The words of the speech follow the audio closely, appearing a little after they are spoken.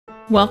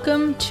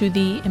Welcome to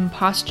the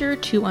Imposter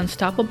to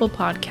Unstoppable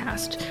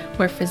podcast,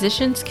 where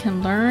physicians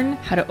can learn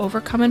how to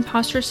overcome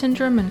imposter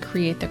syndrome and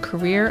create the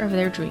career of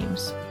their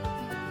dreams.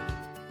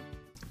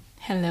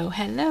 Hello.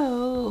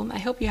 I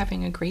hope you're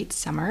having a great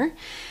summer.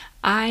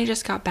 I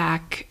just got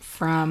back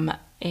from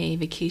a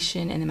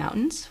vacation in the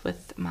mountains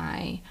with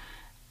my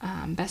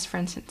best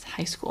friend since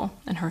high school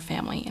and her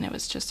family, and it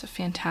was just a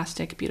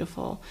fantastic,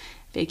 beautiful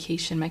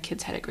vacation. My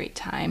kids had a great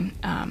time.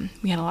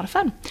 We had a lot of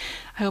fun.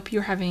 I hope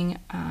you're having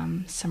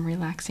some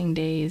relaxing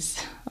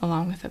days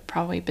along with a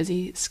probably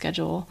busy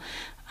schedule.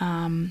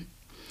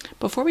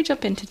 Before we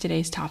jump into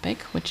today's topic,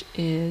 which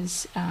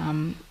is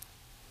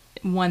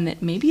one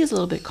that maybe is a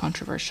little bit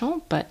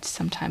controversial, but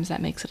sometimes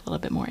that makes it a little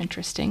bit more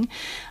interesting,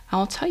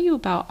 I'll tell you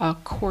about a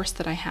course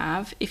that I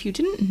have. If you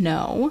didn't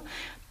know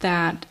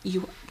that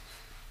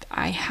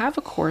I have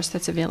a course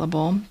that's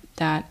available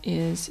that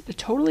is a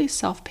totally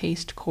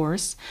self-paced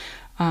course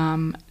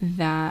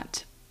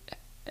that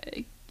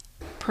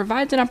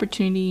provides an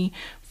opportunity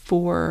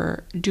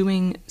for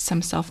doing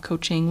some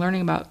self-coaching,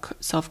 learning about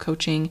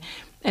self-coaching,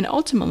 and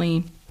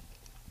ultimately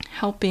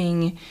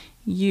helping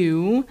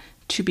you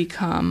to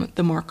become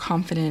the more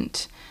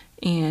confident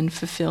and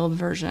fulfilled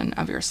version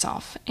of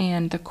yourself.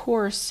 And the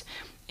course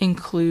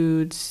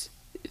includes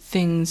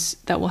things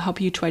that will help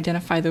you to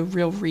identify the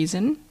real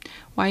reason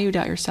why you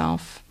doubt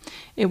yourself.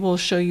 It will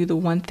show you the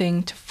one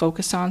thing to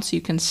focus on so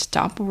you can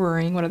stop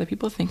worrying what other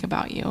people think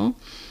about you.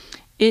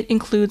 It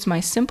includes my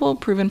simple,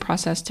 proven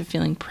process to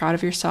feeling proud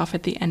of yourself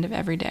at the end of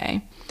every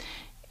day,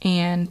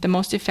 and the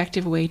most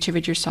effective way to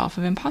rid yourself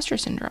of imposter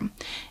syndrome.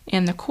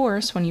 And the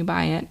course, when you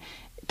buy it,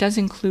 does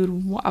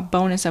include a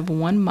bonus of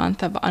 1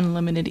 month of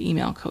unlimited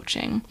email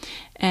coaching.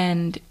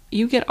 And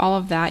you get all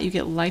of that. You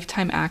get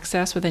lifetime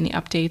access with any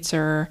updates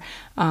or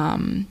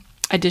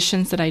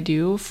additions that I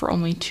do for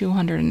only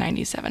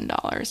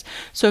 $297.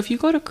 So if you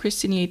go to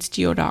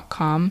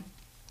KristenYatesGeo.com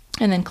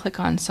and then click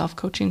on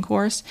self-coaching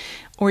course,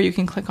 or you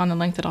can click on the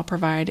link that I'll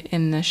provide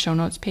in the show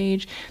notes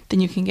page,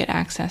 then you can get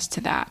access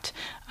to that.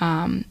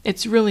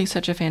 It's really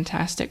such a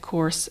fantastic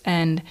course,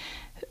 and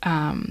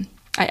I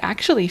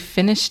actually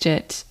finished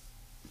it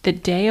the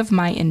day of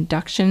my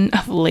induction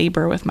of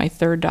labor with my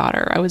third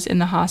daughter. I was in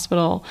the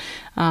hospital.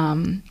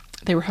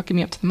 They were hooking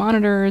me up to the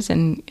monitors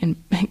and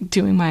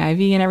doing my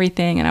IV and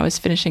everything, and I was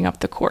finishing up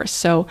the course.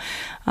 So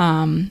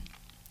I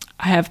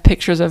have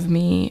pictures of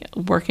me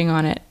working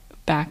on it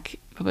back,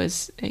 it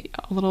was a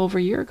little over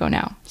a year ago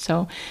now.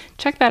 So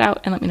check that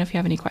out and let me know if you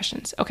have any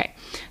questions. Okay,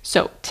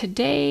 so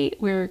today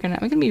I'm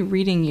gonna be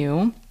reading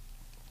you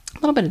a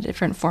little bit of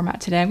different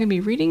format today. I'm going to be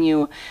reading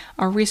you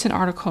a recent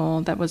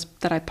article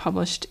that I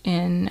published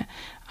in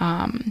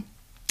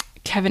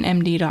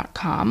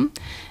kevinmd.com,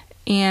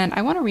 and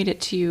I want to read it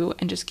to you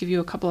and just give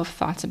you a couple of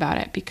thoughts about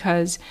it,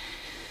 because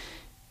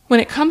when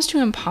it comes to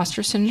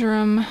imposter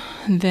syndrome,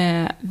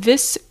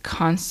 this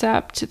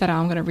concept that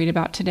I'm going to read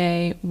about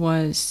today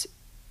was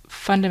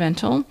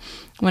fundamental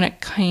when it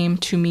came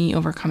to me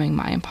overcoming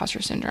my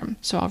imposter syndrome.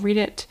 So I'll read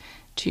it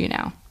to you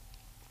now.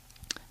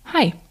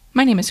 Hi.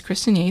 My name is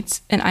Kristen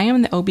Yates, and I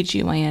am the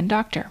OBGYN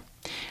doctor.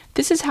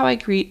 This is how I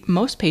greet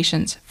most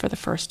patients for the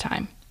first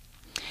time.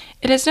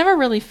 It has never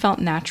really felt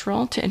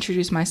natural to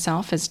introduce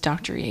myself as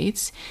Dr.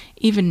 Yates,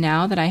 even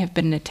now that I have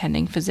been an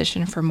attending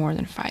physician for more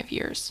than 5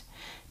 years.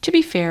 To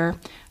be fair,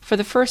 for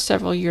the first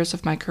several years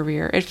of my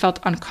career, it felt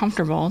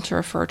uncomfortable to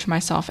refer to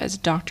myself as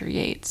Dr.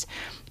 Yates,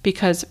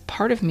 because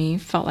part of me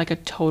felt like a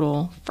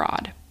total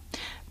fraud.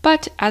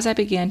 But as I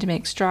began to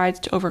make strides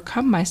to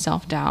overcome my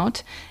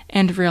self-doubt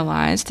and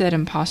realized that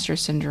imposter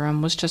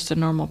syndrome was just a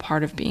normal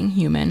part of being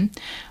human,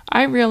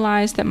 I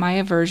realized that my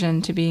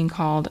aversion to being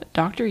called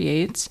Dr.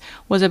 Yates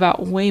was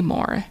about way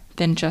more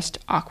than just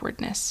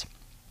awkwardness.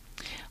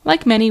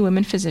 Like many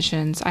women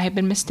physicians, I have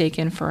been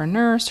mistaken for a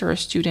nurse or a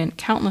student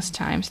countless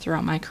times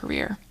throughout my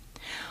career.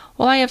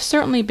 While I have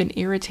certainly been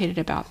irritated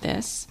about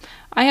this,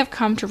 I have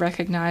come to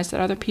recognize that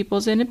other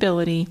people's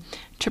inability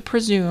to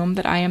presume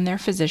that I am their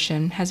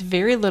physician has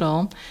very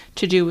little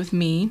to do with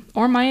me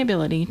or my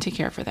ability to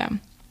care for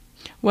them.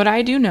 What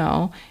I do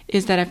know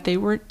is that if they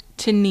were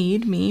to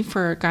need me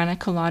for a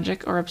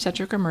gynecologic or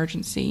obstetric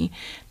emergency,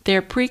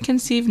 their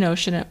preconceived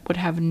notion would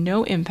have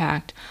no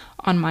impact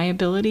on my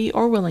ability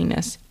or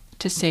willingness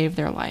to save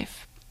their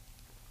life.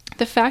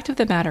 The fact of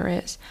the matter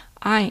is,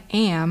 I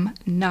am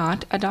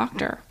not a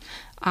doctor.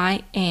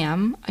 I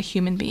am a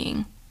human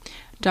being.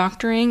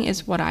 Doctoring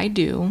is what I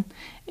do.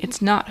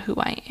 It's not who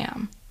I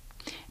am.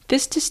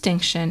 This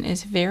distinction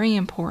is very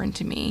important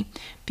to me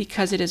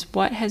because it is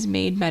what has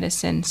made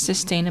medicine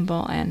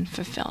sustainable and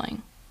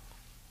fulfilling.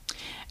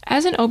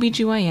 As an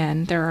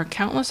OBGYN, there are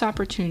countless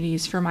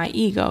opportunities for my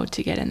ego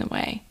to get in the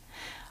way.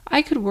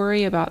 I could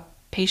worry about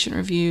patient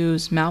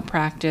reviews,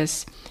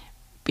 malpractice,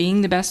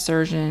 being the best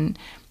surgeon,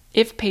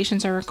 if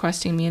patients are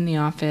requesting me in the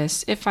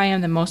office, if I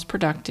am the most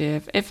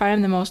productive, if I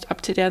am the most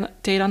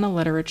up-to-date on the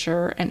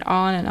literature, and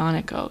on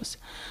it goes.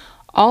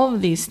 All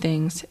of these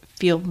things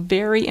feel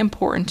very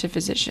important to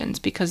physicians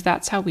because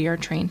that's how we are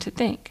trained to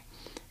think.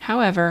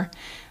 However,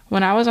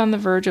 When I was on the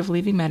verge of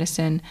leaving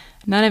medicine,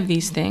 none of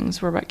these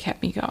things were what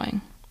kept me going.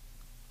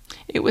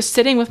 It was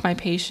sitting with my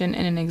patient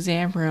in an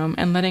exam room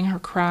and letting her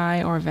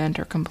cry or vent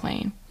or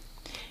complain.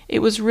 It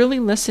was really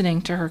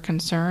listening to her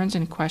concerns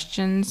and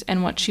questions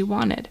and what she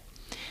wanted.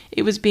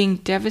 It was being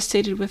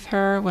devastated with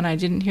her when I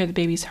didn't hear the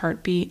baby's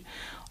heartbeat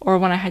or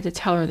when I had to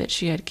tell her that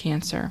she had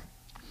cancer.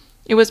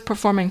 It was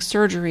performing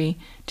surgery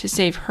to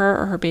save her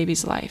or her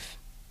baby's life.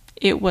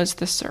 It was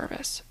the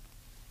service.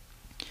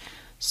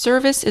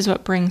 Service is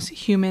what brings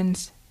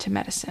humans to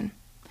medicine.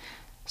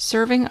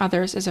 Serving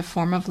others is a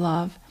form of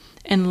love,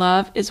 and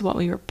love is what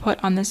we were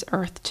put on this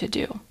earth to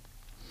do.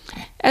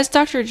 As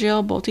Dr.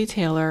 Jill Bolte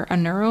Taylor, a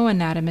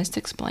neuroanatomist,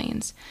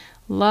 explains,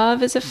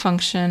 love is a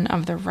function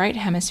of the right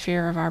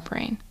hemisphere of our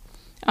brain.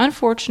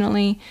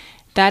 Unfortunately,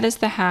 that is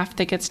the half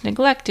that gets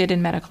neglected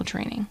in medical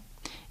training.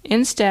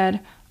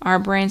 Instead, our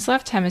brain's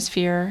left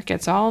hemisphere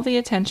gets all the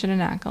attention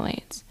and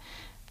accolades.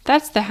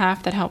 That's the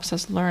half that helps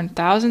us learn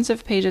thousands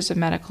of pages of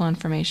medical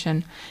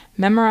information,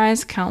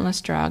 memorize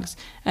countless drugs,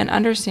 and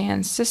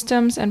understand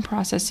systems and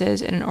processes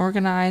in an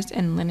organized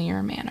and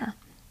linear manner.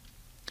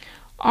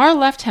 Our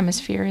left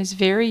hemisphere is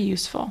very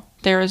useful.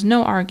 There is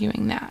no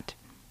arguing that.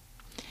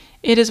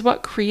 It is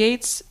what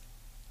creates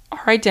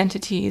our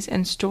identities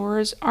and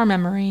stores our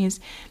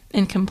memories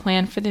and can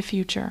plan for the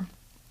future.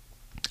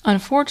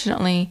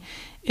 Unfortunately,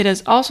 it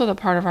is also the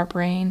part of our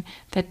brain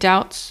that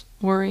doubts,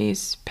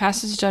 worries,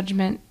 passes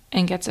judgment,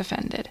 and gets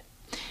offended.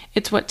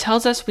 It's what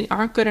tells us we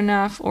aren't good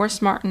enough or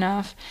smart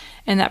enough,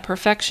 and that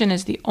perfection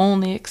is the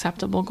only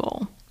acceptable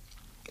goal.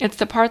 It's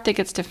the part that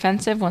gets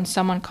defensive when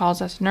someone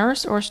calls us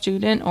nurse or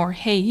student or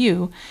hey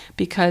you,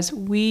 because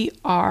we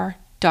are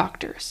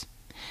doctors.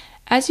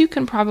 As you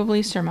can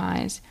probably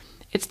surmise,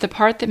 it's the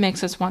part that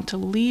makes us want to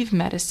leave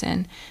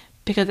medicine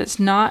because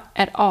it's not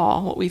at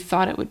all what we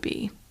thought it would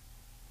be.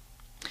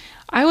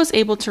 I was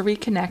able to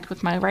reconnect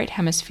with my right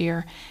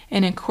hemisphere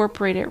and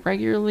incorporate it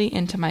regularly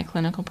into my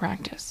clinical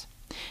practice.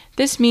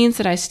 This means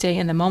that I stay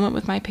in the moment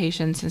with my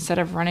patients instead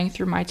of running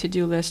through my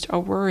to-do list or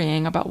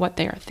worrying about what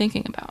they are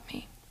thinking about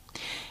me.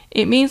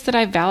 It means that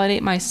I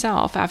validate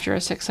myself after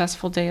a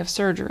successful day of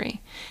surgery,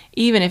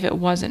 even if it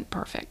wasn't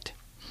perfect.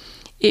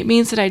 It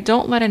means that I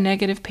don't let a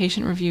negative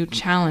patient review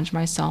challenge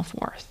my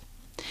self-worth.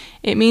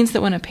 It means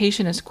that when a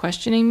patient is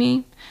questioning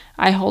me,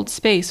 I hold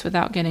space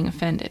without getting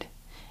offended.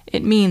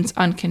 It means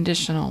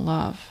unconditional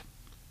love.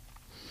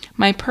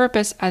 My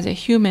purpose as a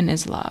human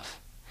is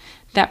love.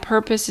 That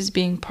purpose is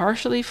being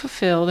partially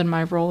fulfilled in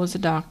my role as a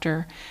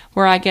doctor,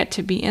 where I get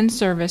to be in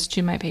service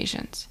to my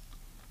patients.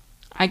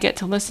 I get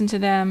to listen to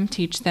them,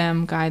 teach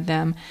them, guide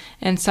them,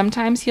 and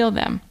sometimes heal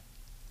them.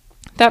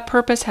 That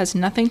purpose has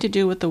nothing to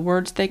do with the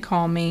words they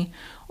call me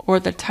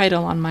or the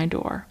title on my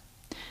door.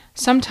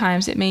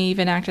 Sometimes it may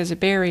even act as a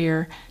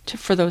barrier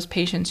for those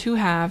patients who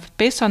have,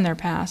 based on their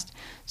past,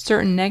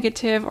 certain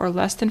negative or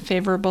less than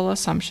favorable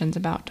assumptions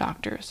about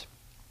doctors.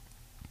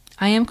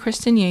 I am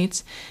Kristen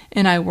Yates,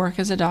 and I work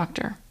as a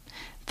doctor.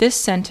 This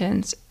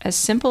sentence, as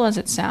simple as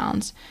it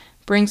sounds,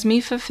 brings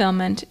me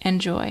fulfillment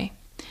and joy.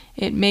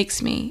 It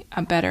makes me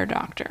a better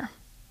doctor.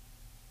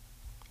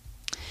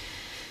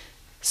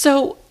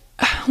 So,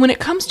 when it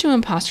comes to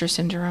imposter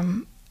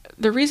syndrome,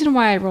 the reason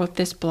why I wrote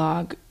this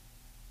blog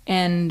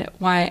and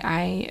why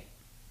I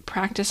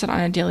practice it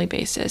on a daily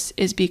basis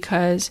is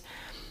because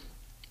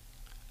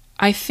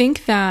I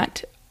think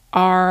that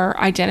our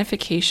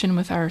identification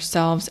with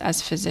ourselves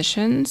as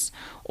physicians,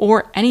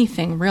 or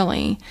anything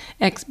really,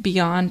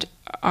 beyond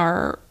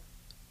our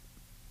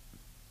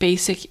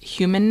basic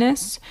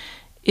humanness,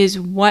 is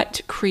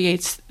what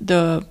creates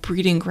the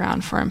breeding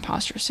ground for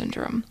imposter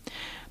syndrome.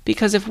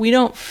 Because if we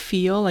don't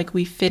feel like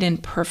we fit in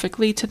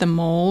perfectly to the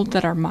mold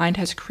that our mind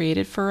has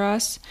created for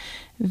us,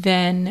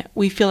 then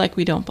we feel like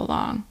we don't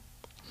belong.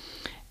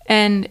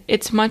 And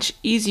it's much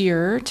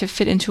easier to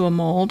fit into a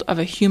mold of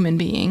a human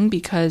being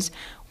because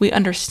we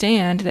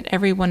understand that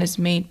everyone is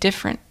made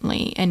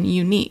differently and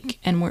unique,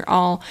 and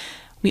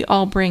we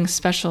all bring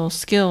special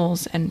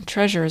skills and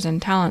treasures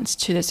and talents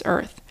to this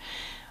earth.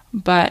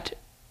 But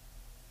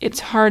it's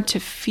hard to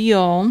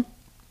feel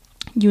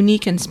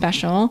unique and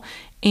special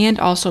and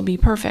also be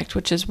perfect,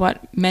 which is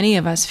what many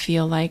of us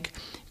feel like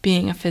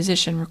being a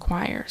physician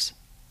requires.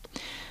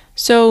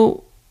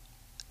 So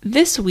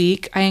this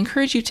week, I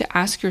encourage you to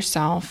ask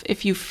yourself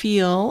if you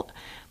feel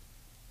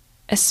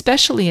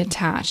especially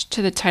attached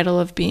to the title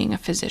of being a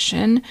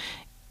physician,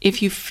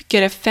 if you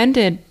get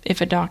offended if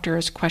a doctor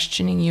is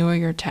questioning you or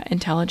your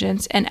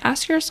intelligence, and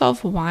ask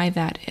yourself why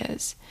that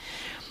is.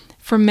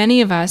 For many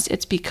of us,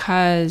 it's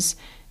because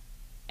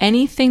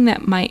anything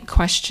that might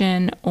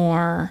question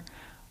or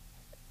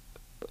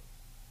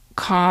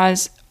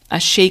cause a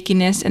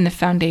shakiness in the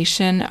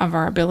foundation of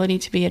our ability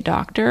to be a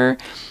doctor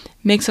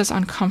makes us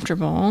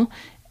uncomfortable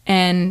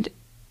and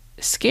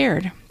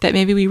scared that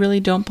maybe we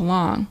really don't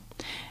belong.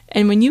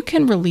 And when you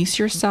can release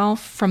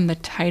yourself from the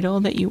title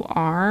that you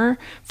are,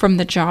 from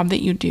the job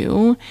that you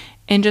do,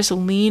 and just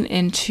lean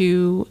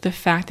into the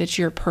fact that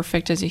you're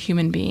perfect as a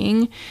human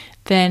being,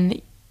 then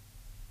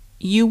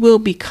you will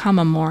become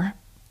a more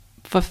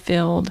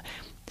fulfilled,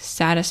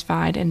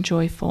 satisfied, and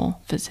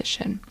joyful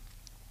physician.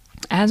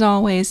 As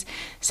always,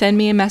 send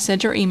me a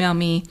message or email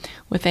me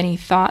with any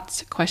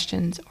thoughts,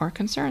 questions, or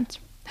concerns.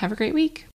 Have a great week.